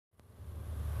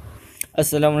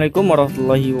Assalamualaikum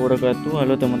warahmatullahi wabarakatuh.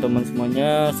 Halo teman-teman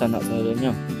semuanya, sanak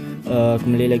saudaranya.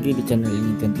 Kembali lagi di channel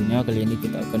ini tentunya. Kali ini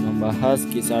kita akan membahas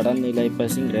kisaran nilai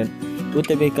passing grade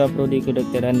UTBK Prodi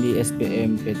Kedokteran di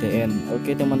SNMPTN.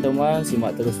 Oke teman-teman,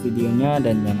 simak terus videonya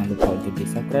dan jangan lupa untuk di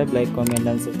subscribe, like, komen,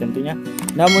 dan share tentunya.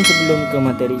 Namun sebelum ke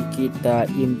materi, kita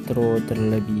intro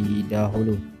terlebih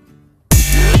dahulu.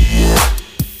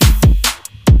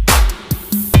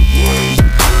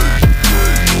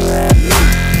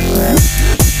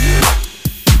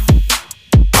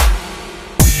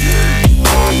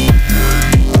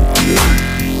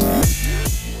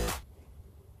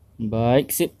 Baik,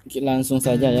 sip. Langsung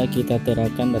saja ya kita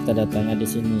terapkan data-datanya di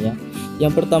sini ya.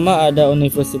 Yang pertama ada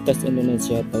Universitas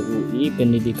Indonesia atau UI,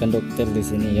 pendidikan dokter di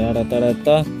sini ya.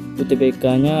 Rata-rata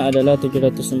UTBK-nya adalah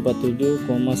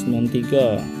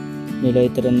 747,93. Nilai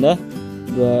terendah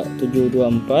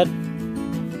 2724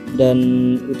 dan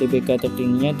UTBK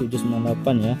tertingginya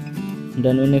 798 ya.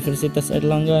 Dan Universitas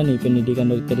Erlangga nih pendidikan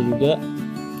dokter juga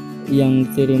yang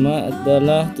diterima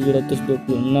adalah 726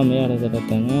 ya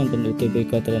rata-ratanya, dan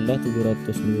UTBK terendah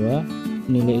 702,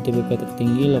 nilai UTBK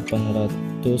tertinggi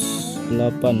 808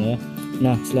 ya.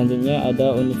 Nah selanjutnya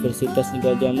ada Universitas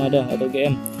Gajah Mada atau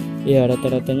GM ya,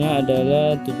 rata-ratanya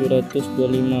adalah 725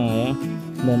 ya,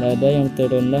 dan ada yang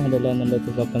terendah adalah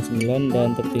 689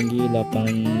 dan tertinggi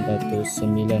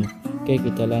 809. Oke,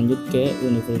 kita lanjut ke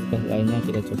universitas lainnya,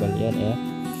 kita coba lihat ya.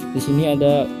 Di sini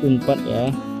ada Unpad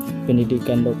ya,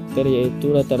 pendidikan dokter,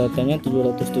 yaitu rata-ratanya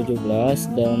 717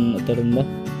 dan terendah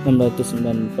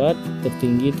 694,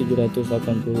 tertinggi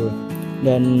 780.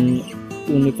 Dan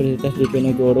Universitas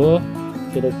Diponegoro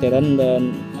Kedokteran,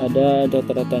 dan ada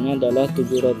rata-ratanya adalah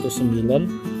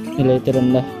 709, nilai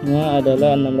terendahnya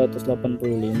adalah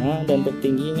 685 dan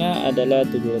tertingginya adalah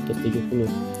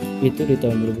 770. Itu di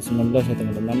tahun 2019 ya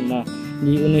teman-teman. Nah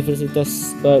di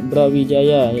Universitas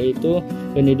Brawijaya, yaitu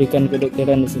pendidikan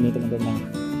kedokteran di sini teman-teman,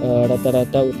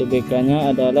 rata-rata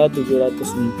UTBK-nya adalah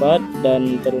 704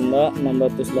 dan terendah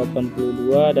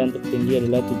 682 dan tertinggi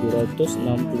adalah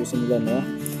 769 ya,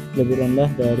 lebih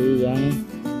rendah dari yang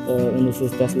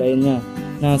universitas lainnya.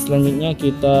 Nah selanjutnya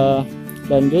kita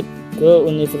lanjut ke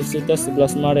Universitas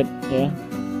 11 Maret ya,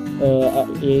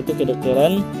 yaitu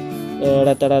kedokteran.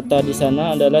 Rata-rata di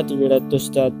sana adalah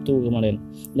 701 kemarin,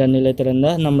 dan nilai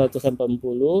terendah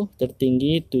 680,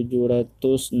 tertinggi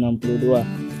 762.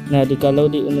 Nah kalau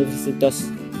di Universitas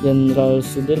Jenderal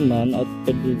Sudirman atau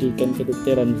pendidikan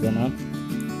kedokteran di sana,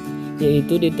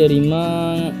 yaitu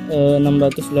diterima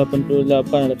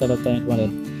 688 rata-ratanya kemarin,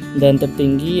 dan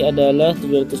tertinggi adalah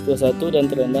 721 dan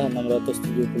terendah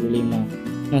 675.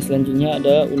 Nah selanjutnya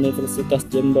ada Universitas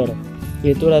Jember,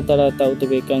 yaitu rata-rata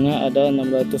UTBK-nya ada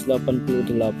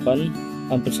 688,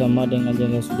 hampir sama dengan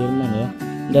Jenderal Sudirman ya,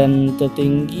 dan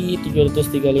tertinggi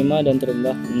 735 dan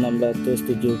terendah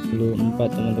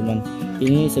 674 teman-teman.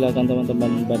 Ini silakan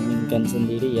teman-teman bandingkan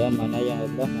sendiri ya, mana yang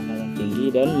rendah, mana yang tinggi,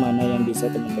 dan mana yang bisa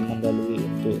teman-teman lalui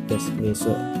untuk tes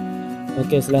besok.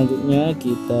 Oke, selanjutnya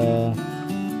kita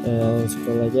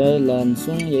scroll aja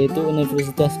langsung, yaitu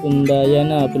Universitas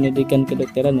Undayana pendidikan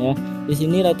kedokteran ya. Di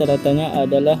sini rata-ratanya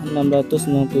adalah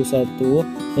 691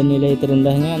 dan nilai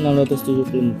terendahnya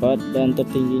 674 dan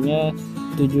tertingginya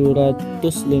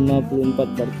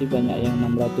 754, berarti banyak yang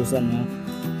 600-an ya,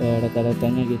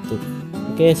 rata-ratanya gitu.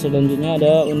 Oke, selanjutnya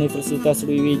ada Universitas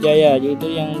Sriwijaya,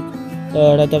 yaitu yang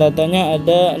rata-ratanya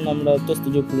ada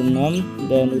 676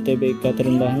 dan UTBK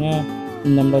terendahnya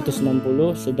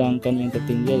 660, sedangkan yang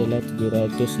tertinggi adalah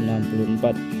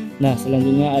 764. Nah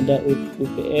selanjutnya ada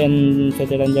UPN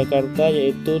Veteran Jakarta,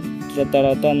 yaitu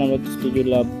rata-rata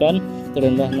 678,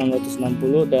 terendah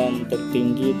 660 dan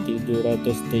tertinggi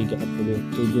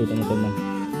 737 teman-teman.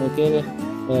 Oke,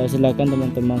 silakan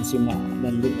teman-teman simak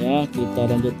lanjutnya. Kita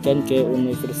lanjutkan ke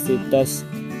universitas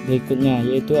berikutnya,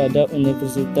 yaitu ada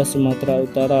Universitas Sumatera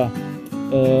Utara,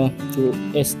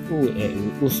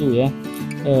 USU ya.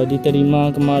 Diterima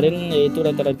kemarin, yaitu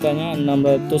rata-ratanya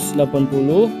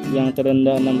 680, yang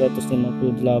terendah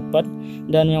 658,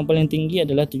 dan yang paling tinggi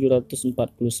adalah 749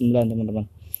 teman-teman.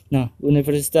 Nah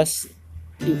Universitas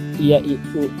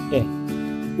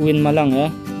UIN Malang ya,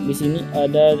 di sini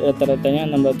ada rata-ratanya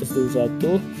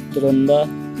 671, terendah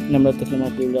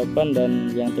 658, dan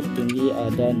yang tertinggi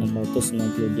ada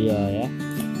 692 ya.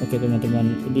 Oke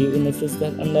teman-teman, di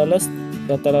Universitas Andalas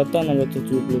rata-rata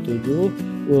 677,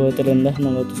 terendah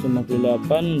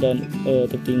 658, dan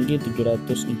tertinggi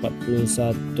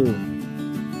 741.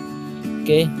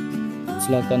 Oke,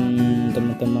 silakan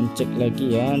teman-teman cek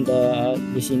lagi ya.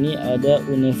 Di sini ada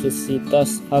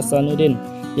Universitas Hasanuddin,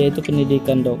 yaitu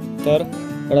pendidikan dokter,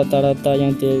 rata-rata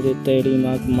yang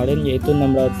diterima kemarin yaitu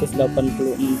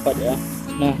 684 ya,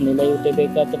 Nah, nilai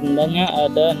UTBK terendahnya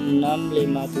ada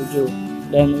 657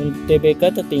 dan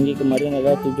UTBK tertinggi kemarin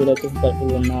adalah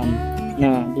 746.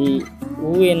 Nah, di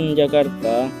UIN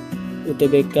Jakarta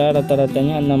UTBK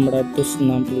rata-ratanya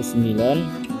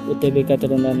 669, UTBK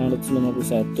terendah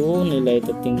 651, nilai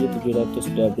tertinggi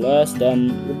 712,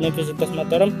 dan Universitas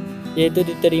Mataram yaitu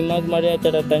diterima kemarin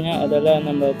rata-ratanya adalah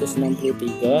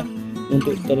 663,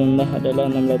 untuk terendah adalah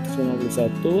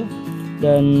 651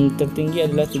 dan tertinggi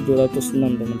adalah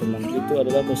 706 teman-teman. Itu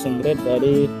adalah passing grade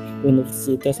dari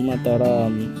Universitas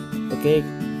Mataram. Oke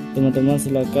teman-teman,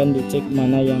 silakan dicek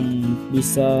mana yang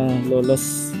bisa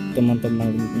lolos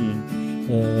teman-teman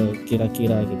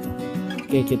kira-kira gitu.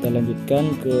 Oke, kita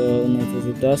lanjutkan ke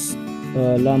Universitas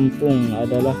Lampung,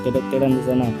 adalah kedokteran di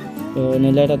sana.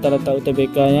 Nilai rata-rata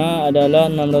UTBK-nya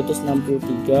adalah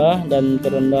 663 dan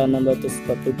terendah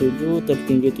 647,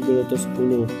 tertinggi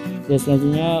 710. Dan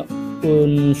selanjutnya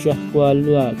Unsyah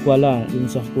Kuala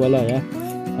ya,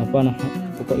 apa nah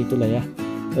pokok itulah ya.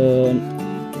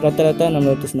 Rata-rata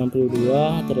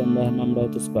 662, terendah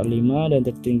 645 dan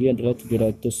tertinggi adalah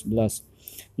 711.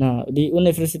 Nah, di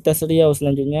Universitas Riau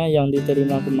selanjutnya yang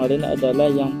diterima kemarin adalah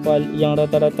yang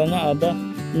rata-ratanya ada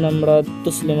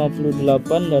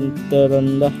 658 dan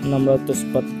terendah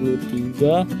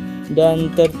 643 dan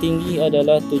tertinggi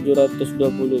adalah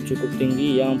 720, cukup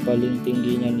tinggi, yang paling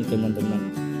tingginya nih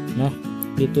teman-teman. Nah,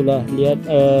 itulah lihat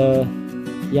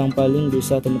yang paling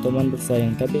bisa teman-teman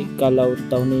bersaing, tapi kalau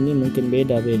tahun ini mungkin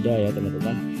beda-beda ya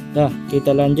teman-teman. Nah,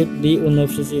 kita lanjut di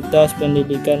Universitas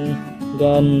Pendidikan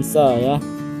Gansa ya.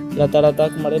 Rata-rata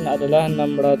kemarin adalah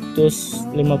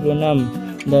 656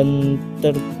 dan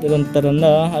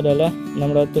terendah adalah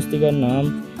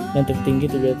 636 dan tertinggi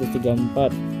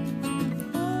 734.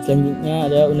 Selanjutnya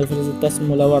ada Universitas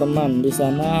Mula Warman. Di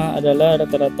sana adalah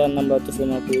rata-rata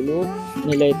 650,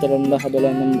 nilai terendah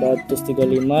adalah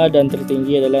 635 dan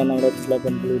tertinggi adalah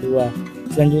 682.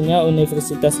 Selanjutnya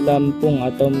Universitas Lampung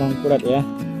atau Mangkurat ya.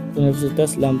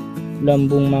 Universitas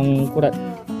Lambung Mangkurat,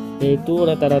 yaitu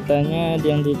rata-ratanya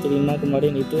yang diterima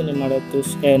kemarin itu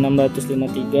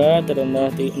 653,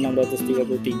 terendah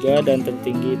 633 dan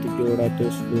tertinggi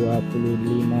 725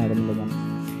 teman-teman.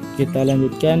 Kita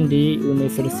lanjutkan di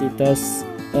universitas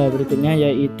berikutnya,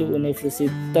 yaitu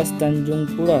Universitas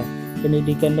Tanjung Pura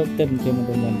Pendidikan Dokter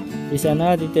teman-teman. Di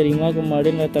sana diterima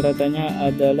kemarin rata-ratanya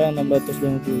adalah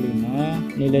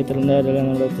 655, nilai terendah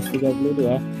adalah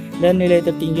 632 dan nilai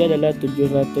tertinggi adalah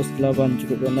 708,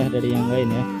 cukup rendah dari yang lain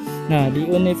ya. Nah, di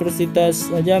Universitas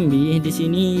Jambi di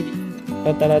sini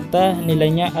rata-rata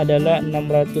nilainya adalah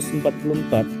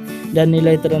 644 dan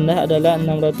nilai terendah adalah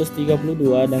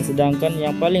 632 dan sedangkan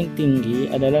yang paling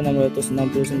tinggi adalah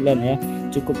 669 ya,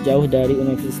 cukup jauh dari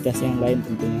universitas yang lain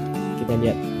tentunya. Kita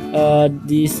lihat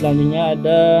di selanjutnya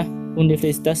ada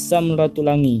Universitas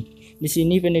Samratulangi. Di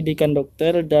sini pendidikan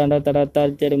dokter dan rata-rata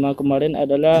diterima kemarin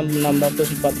adalah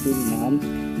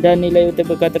 646 dan nilai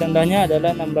UTBK terendahnya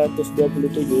adalah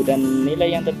 627 dan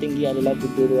nilai yang tertinggi adalah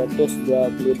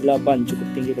 728, cukup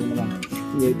tinggi teman-teman,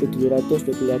 yaitu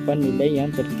 728 nilai yang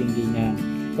tertingginya.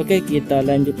 Oke, kita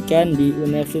lanjutkan di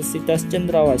Universitas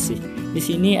Cendrawasih. Di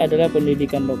sini adalah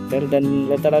pendidikan dokter dan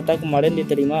rata-rata kemarin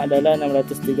diterima adalah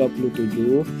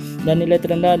 637 dan nilai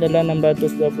terendah adalah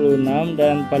 626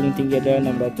 dan paling tinggi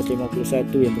adalah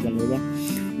 651 ya teman-teman.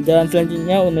 Dan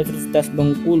selanjutnya Universitas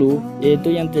Bengkulu,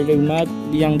 yaitu yang diterima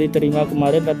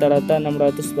kemarin rata-rata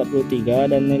 643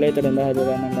 dan nilai terendah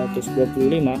adalah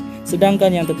 625,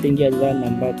 sedangkan yang tertinggi adalah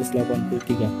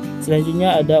 683.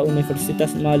 Selanjutnya ada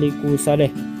Universitas Maliku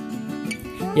Saleh,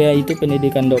 yaitu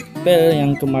pendidikan dokter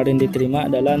yang kemarin diterima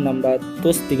adalah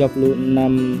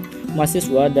 636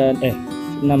 mahasiswa dan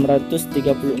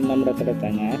 636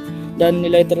 rata-ratanya dan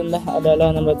nilai terendah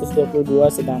adalah 622,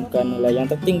 sedangkan nilai yang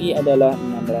tertinggi adalah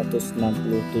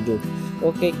 667.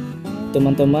 Oke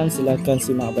teman-teman, silahkan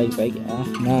simak baik-baik ya.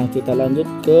 Nah, kita lanjut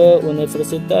ke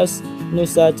Universitas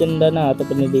Nusa Cendana atau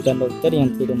pendidikan dokter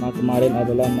yang diterima kemarin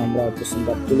adalah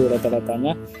 640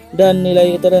 rata-ratanya dan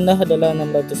nilai terendah adalah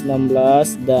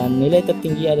 616 dan nilai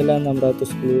tertinggi adalah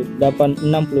 686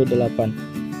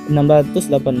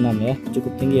 ya,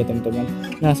 cukup tinggi ya teman-teman.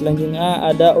 Nah, selanjutnya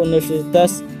ada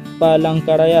Universitas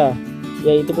Palangkaraya,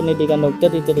 yaitu pendidikan dokter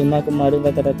diterima kemarin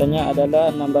rata-ratanya adalah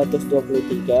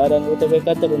 623 dan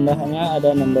UTBK terendahnya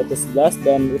ada 611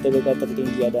 dan UTBK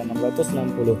tertinggi ada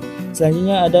 660.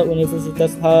 Selanjutnya ada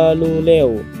Universitas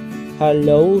Haluleu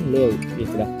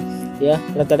itulah ya,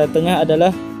 rata-ratanya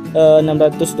adalah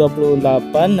 628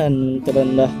 dan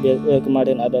terendah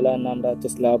kemarin adalah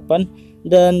 608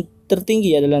 dan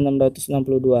tertinggi adalah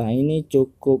 662. Ini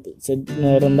cukup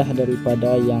rendah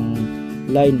daripada yang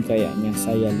lain kayaknya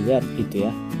saya lihat gitu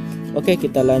ya. Oke,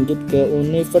 kita lanjut ke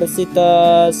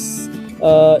Universitas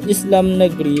Islam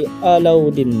Negeri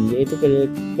Alauddin, yaitu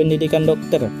pendidikan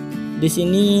dokter. Di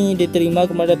sini diterima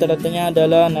kemarin rata-ratanya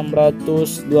adalah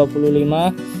 625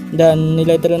 dan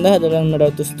nilai terendah adalah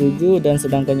 607 dan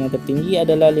sedangkan yang tertinggi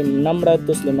adalah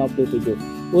 657.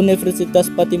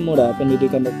 Universitas Patimura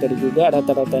pendidikan dokter juga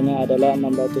rata-ratanya adalah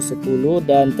 610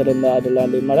 dan terendah adalah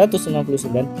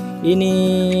 569. Ini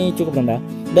cukup rendah.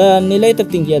 Dan nilai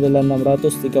tertinggi adalah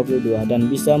 632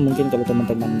 dan bisa mungkin kalau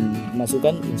teman-teman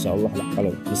masukkan insya Allah lah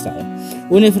kalau bisa ya.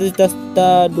 Universitas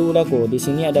Tadulako di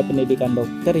sini ada pendidikan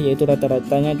dokter yaitu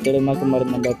rata-ratanya terima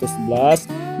kemarin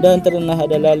 611 dan terendah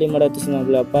adalah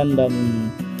 568 dan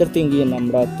tertinggi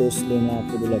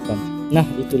 658. Nah,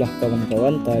 itulah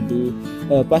kawan-kawan tadi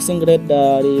passing grade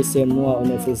dari semua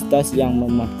universitas yang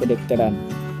memuat kedokteran.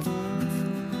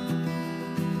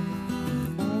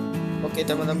 Oke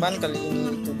teman-teman, kali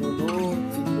ini itu dulu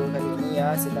video kali ini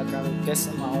ya. Silakan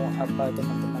request mau apa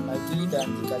teman-teman lagi, dan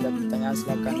jika ada pertanyaan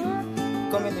silakan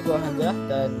komen di bawah aja,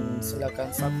 dan silakan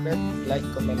subscribe, like,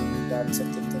 komen dan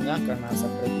subscribe-nya karena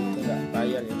subscribe itu nggak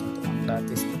bayar ya teman-teman,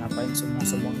 gratis. Ngapain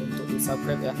semua untuk di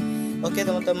subscribe ya. Oke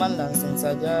teman-teman, langsung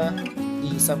saja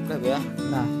di subscribe ya.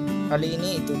 Nah, kali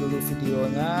ini itu dulu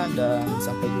videonya dan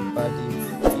sampai jumpa di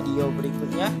video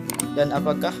berikutnya. Dan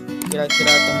apakah kira-kira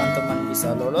teman-teman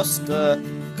bisa lolos ke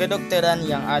kedokteran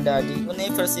yang ada di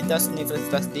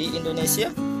universitas-universitas di Indonesia?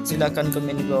 Silahkan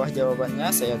komen di bawah jawabannya,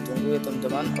 saya tunggu ya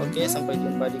teman-teman. Oke, sampai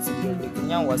jumpa di video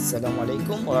berikutnya.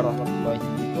 Wassalamualaikum warahmatullahi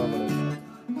wabarakatuh.